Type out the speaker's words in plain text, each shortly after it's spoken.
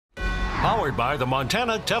Powered by the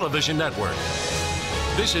Montana Television Network.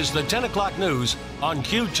 This is the 10 o'clock news on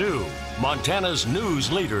Q2, Montana's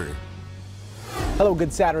news leader. Hello,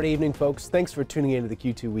 good Saturday evening, folks. Thanks for tuning in to the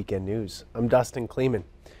Q2 Weekend News. I'm Dustin Klemann.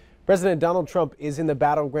 President Donald Trump is in the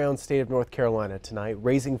battleground state of North Carolina tonight,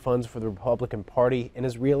 raising funds for the Republican Party in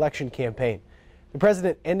his re-election campaign. The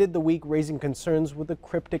president ended the week raising concerns with a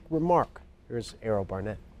cryptic remark. Here's Errol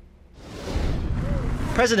Barnett.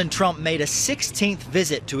 President Trump made a 16th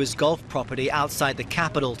visit to his golf property outside the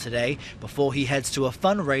Capitol today before he heads to a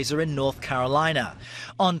fundraiser in North Carolina.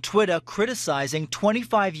 On Twitter, criticizing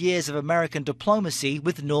 25 years of American diplomacy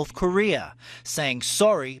with North Korea, saying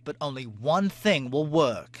sorry, but only one thing will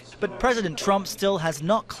work. But President Trump still has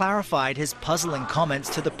not clarified his puzzling comments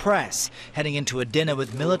to the press, heading into a dinner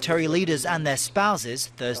with military leaders and their spouses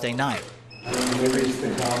Thursday night.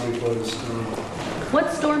 What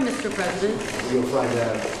storm, Mr. President? You'll find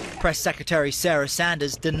out. Press Secretary Sarah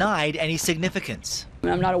Sanders denied any significance.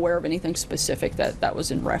 I'm not aware of anything specific that was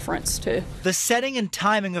in reference to. The setting and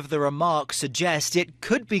timing of the remark suggest it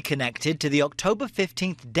could be connected to the October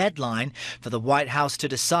 15th deadline for the White House to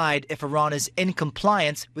decide if Iran is in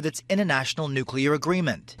compliance with its international nuclear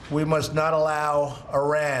agreement. We must not allow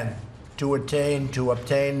Iran to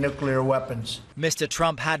obtain nuclear weapons. Mr.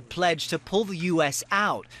 Trump had pledged to pull the U.S.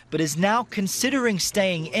 out, but is now considering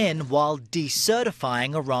staying in while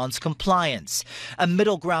decertifying Iran's compliance, a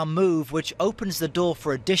middle ground move which opens the door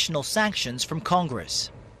for additional sanctions from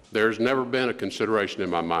Congress. There's never been a consideration in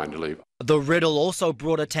my mind to leave. The riddle also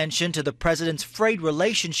brought attention to the president's frayed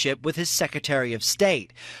relationship with his Secretary of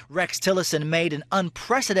State. Rex Tillerson made an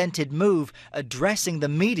unprecedented move addressing the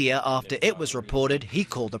media after it was reported he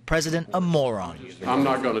called the president a moron. I'm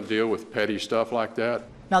not going to deal with petty stuff like that.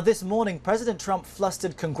 Now, this morning, President Trump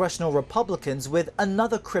flustered congressional Republicans with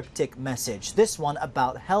another cryptic message, this one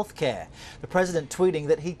about health care. The president tweeting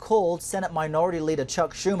that he called Senate Minority Leader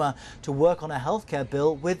Chuck Schumer to work on a health care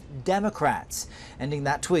bill with Democrats, ending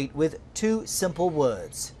that tweet with two simple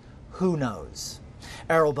words: who knows?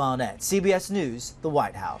 Errol Barnett, CBS News, the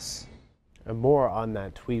White House. And more on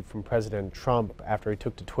that tweet from President Trump after he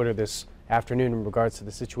took to Twitter this afternoon in regards to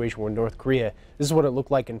the situation with North Korea. This is what it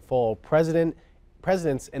looked like in full.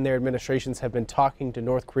 Presidents and their administrations have been talking to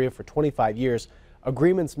North Korea for 25 years.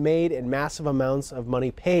 Agreements made and massive amounts of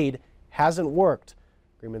money paid hasn't worked.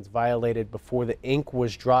 Agreements violated before the ink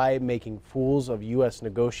was dry, making fools of U.S.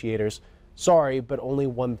 negotiators. Sorry, but only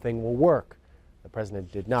one thing will work. The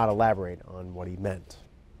president did not elaborate on what he meant.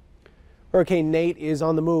 Hurricane Nate is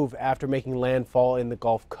on the move after making landfall in the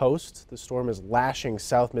Gulf Coast. The storm is lashing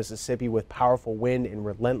South Mississippi with powerful wind and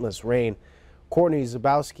relentless rain. Courtney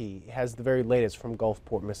Zabowski has the very latest from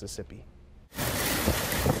Gulfport, Mississippi.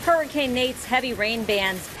 Hurricane Nate's heavy rain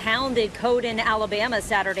bands pounded Coden, Alabama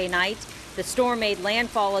Saturday night. The storm made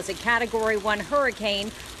landfall as a Category 1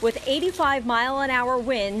 hurricane with 85-mile-an-hour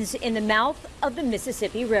winds in the mouth of the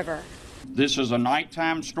Mississippi River. This is a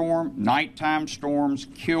nighttime storm. Nighttime storms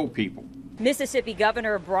kill people. Mississippi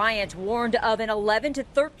Governor Bryant warned of an 11 to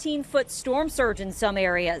 13-foot storm surge in some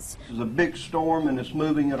areas. This is a big storm and it's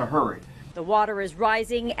moving in a hurry. The water is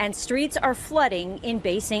rising and streets are flooding in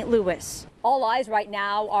Bay St. Louis. All eyes right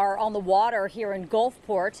now are on the water here in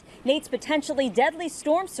Gulfport. Nate's potentially deadly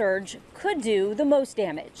storm surge could do the most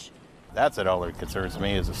damage. That's it. All that concerns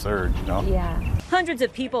me is a surge, you know? Yeah. Hundreds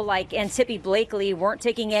of people like Antipi Blakely weren't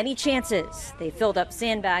taking any chances. They filled up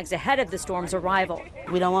sandbags ahead of the storm's arrival.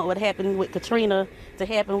 We don't want what happened with Katrina to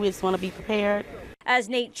happen. We just want to be prepared. As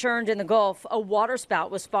Nate churned in the Gulf, a water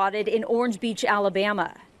spout was spotted in Orange Beach,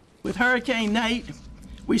 Alabama. With Hurricane Nate,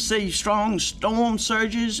 we see strong storm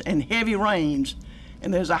surges and heavy rains,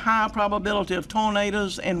 and there's a high probability of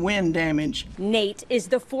tornadoes and wind damage. Nate is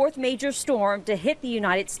the fourth major storm to hit the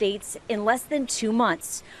United States in less than 2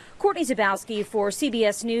 months. Courtney Zabowski for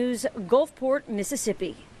CBS News, Gulfport,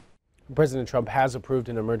 Mississippi. President Trump has approved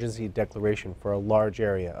an emergency declaration for a large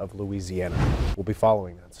area of Louisiana. We'll be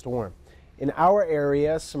following that storm. In our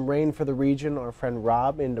area, some rain for the region. Our friend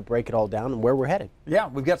Rob in to break it all down and where we're headed. Yeah,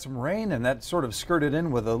 we've got some rain, and that sort of skirted in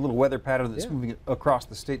with a little weather pattern that's moving across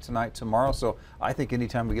the state tonight, tomorrow. So I think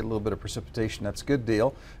anytime we get a little bit of precipitation, that's a good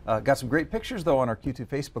deal. Got some great pictures, though, on our Q2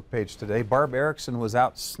 Facebook page today. Barb Erickson was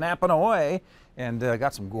out snapping away and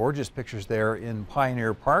got some gorgeous pictures there in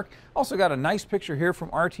Pioneer Park. Also got a nice picture here from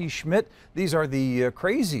R.T. Schmidt. These are the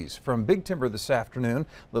crazies from Big Timber this afternoon. A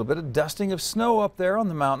little bit of dusting of snow up there on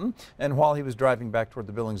the mountain, and while he was driving back toward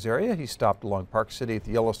the Billings area, he stopped along Park City at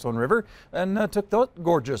the Yellowstone River and took that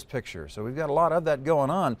gorgeous picture. So we've got a lot of that going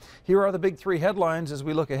on. Here are the big three headlines as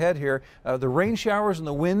we look ahead here. The rain showers and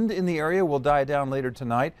the wind in the area will die down later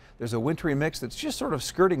tonight. There's a wintry mix that's just sort of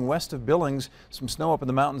skirting west of Billings. Some snow up in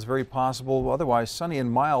the mountains very possible. Otherwise sunny and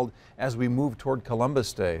mild as we move toward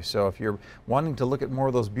Columbus Day. So if you're wanting to look at more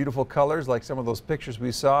of those beautiful colors like some of those pictures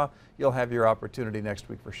we saw, you'll have your opportunity next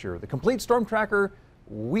week for sure. The complete Storm Tracker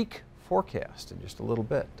week forecast in just a little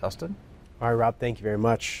bit. Dustin? All right, Rob, thank you very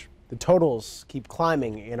much. The totals keep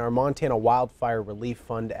climbing in our Montana Wildfire Relief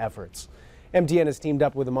Fund efforts. MTN has teamed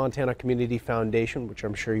up with the Montana Community Foundation, which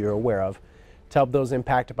I'm sure you're aware of, to help those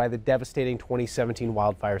impacted by the devastating 2017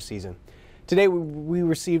 wildfire season. Today, we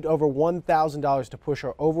received over $1,000 to push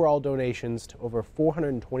our overall donations to over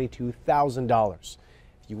 $422,000.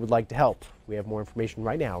 If you would like to help, we have more information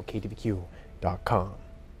right now at ktvq.com.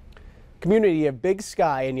 Community of Big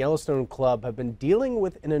Sky and Yellowstone Club have been dealing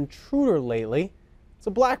with an intruder lately. It's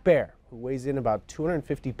a black bear who weighs in about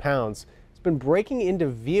 250 pounds. It's been breaking into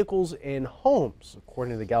vehicles and homes,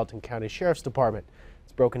 according to the Gallatin County Sheriff's Department.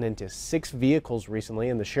 It's broken into 6 vehicles recently,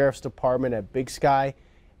 and the Sheriff's Department at Big Sky,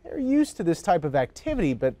 they're used to this type of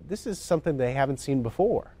activity, but this is something they haven't seen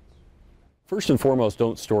before. First and foremost,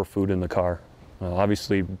 don't store food in the car.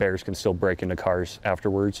 Obviously, bears can still break into cars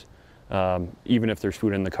afterwards. Even if there's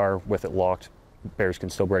food in the car with it locked, bears can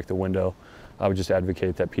still break the window. I would just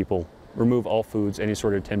advocate that people remove all foods, any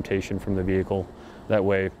sort of temptation from the vehicle. That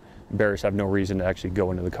way, bears have no reason to actually go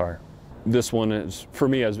into the car. This one is, for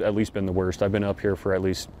me, has at least been the worst. I've been up here for at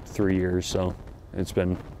least 3 years, so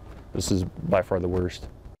this is by far the worst.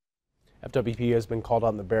 FWP has been called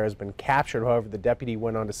on. The bear has been captured. However, the deputy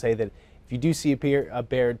went on to say that if you do see a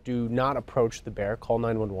bear, do not approach the bear. Call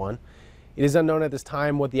 911. It is unknown at this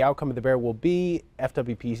time what the outcome of the bear will be.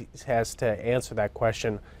 FWP has to answer that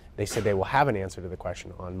question. They said they will have an answer to the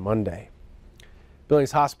question on Monday.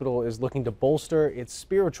 Billings Hospital is looking to bolster its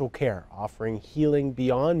spiritual care, offering healing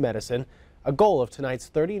beyond medicine, a goal of tonight's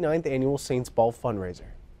 39th annual Saints Ball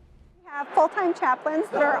fundraiser. We have full-time chaplains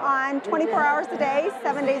that are on 24 hours a day,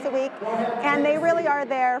 7 days a week, and they really are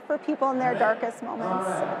there for people in their darkest moments.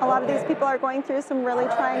 A lot of these people are going through some really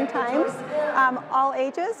trying times, all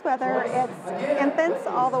ages, whether it's infants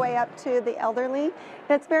all the way up to the elderly.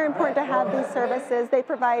 It's very important to have these services. They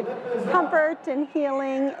provide comfort and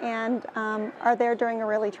healing and are there during a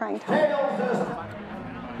really trying time.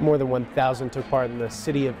 More than 1,000 took part in the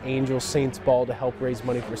City of Angels Saints Ball to help raise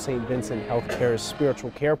money for St. Vincent Healthcare's spiritual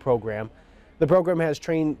care program. The program has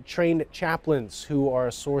trained chaplains who are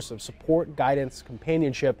a source of support, guidance,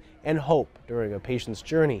 companionship, and hope during a patient's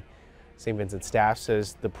journey. St. Vincent staff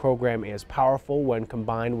says the program is powerful when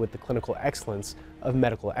combined with the clinical excellence of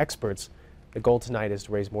medical experts. The goal tonight is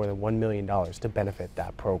to raise more than $1 million to benefit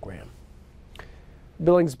that program.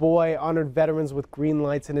 Billings boy honored veterans with green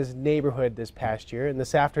lights in his neighborhood this past year, and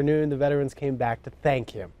this afternoon the veterans came back to thank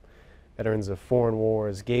him. Veterans of foreign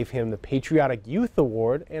wars gave him the Patriotic Youth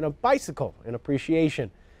Award and a bicycle in appreciation.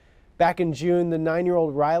 Back in June, the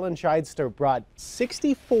 9-year-old Rylan Scheidster brought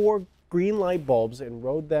 64 green light bulbs and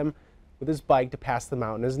rode them with his bike to pass them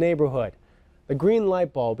out in his neighborhood. The green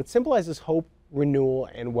light bulb, it symbolizes hope, renewal,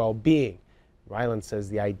 and well-being. Rylan says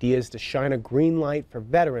the idea is to shine a green light for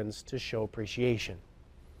veterans to show appreciation.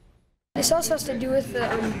 This also has to do with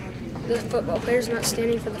the football players not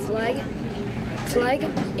standing for the flag.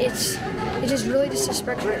 It's just really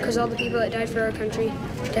disrespectful because all the people that died for our country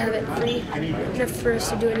to have it free enough for us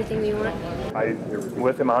to do anything we want. I'm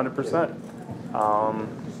with him 100%.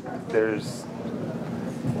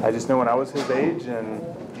 I just know when I was his age and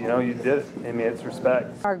you did it. I mean, it's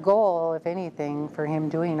respect. Our goal, if anything, for him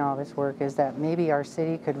doing all this work is that maybe our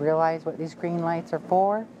city could realize what these green lights are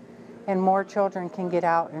for, and more children can get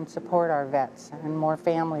out and support our vets, and more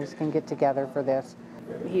families can get together for this.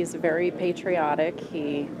 He's very patriotic.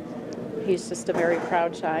 He's just a very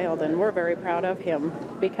proud child, and we're very proud of him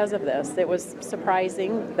because of this. It was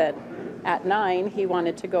surprising that at 9 he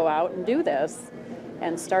wanted to go out and do this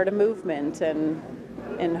and start a movement and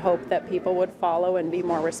hope that people would follow and be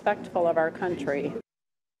more respectful of our country.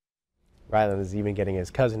 Rylan is even getting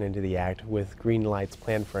his cousin into the act with green lights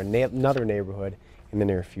planned for another neighborhood in the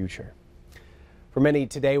near future. For many,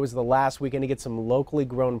 today was the last weekend to get some locally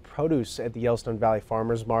grown produce at the Yellowstone Valley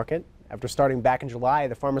Farmers Market. After starting back in July,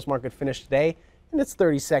 the farmers market finished today in its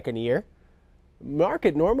 32nd year. The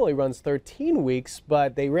market normally runs 13 weeks,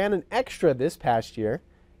 but they ran an extra this past year.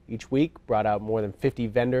 each week, brought out more than 50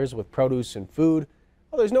 vendors with produce and food.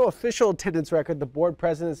 While there's no official attendance record, the board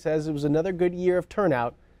president says it was another good year of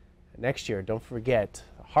turnout. Next year, don't forget,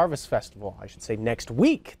 the Harvest Festival, I should say next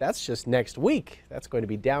week. That's just next week. That's going to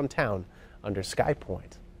be downtown under Sky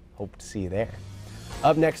Point. Hope to see you there.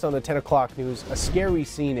 Up next on the 10 o'clock news, a scary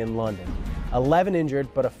scene in London. 11 injured,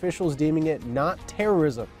 but officials deeming it not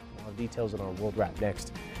terrorism. We'll have details on our World Wrap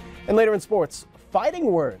next. And later in sports, fighting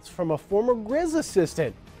words from a former Grizz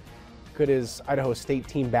assistant. Could his Idaho State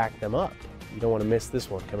team back them up? You don't want to miss this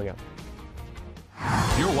one coming up.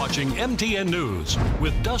 You're watching MTN News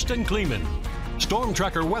with Dustin Klemann, Storm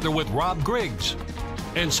Tracker weather with Rob Griggs,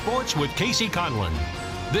 and sports with Casey Conlon.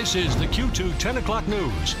 This is the Q2 10 o'clock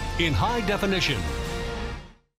news in high definition.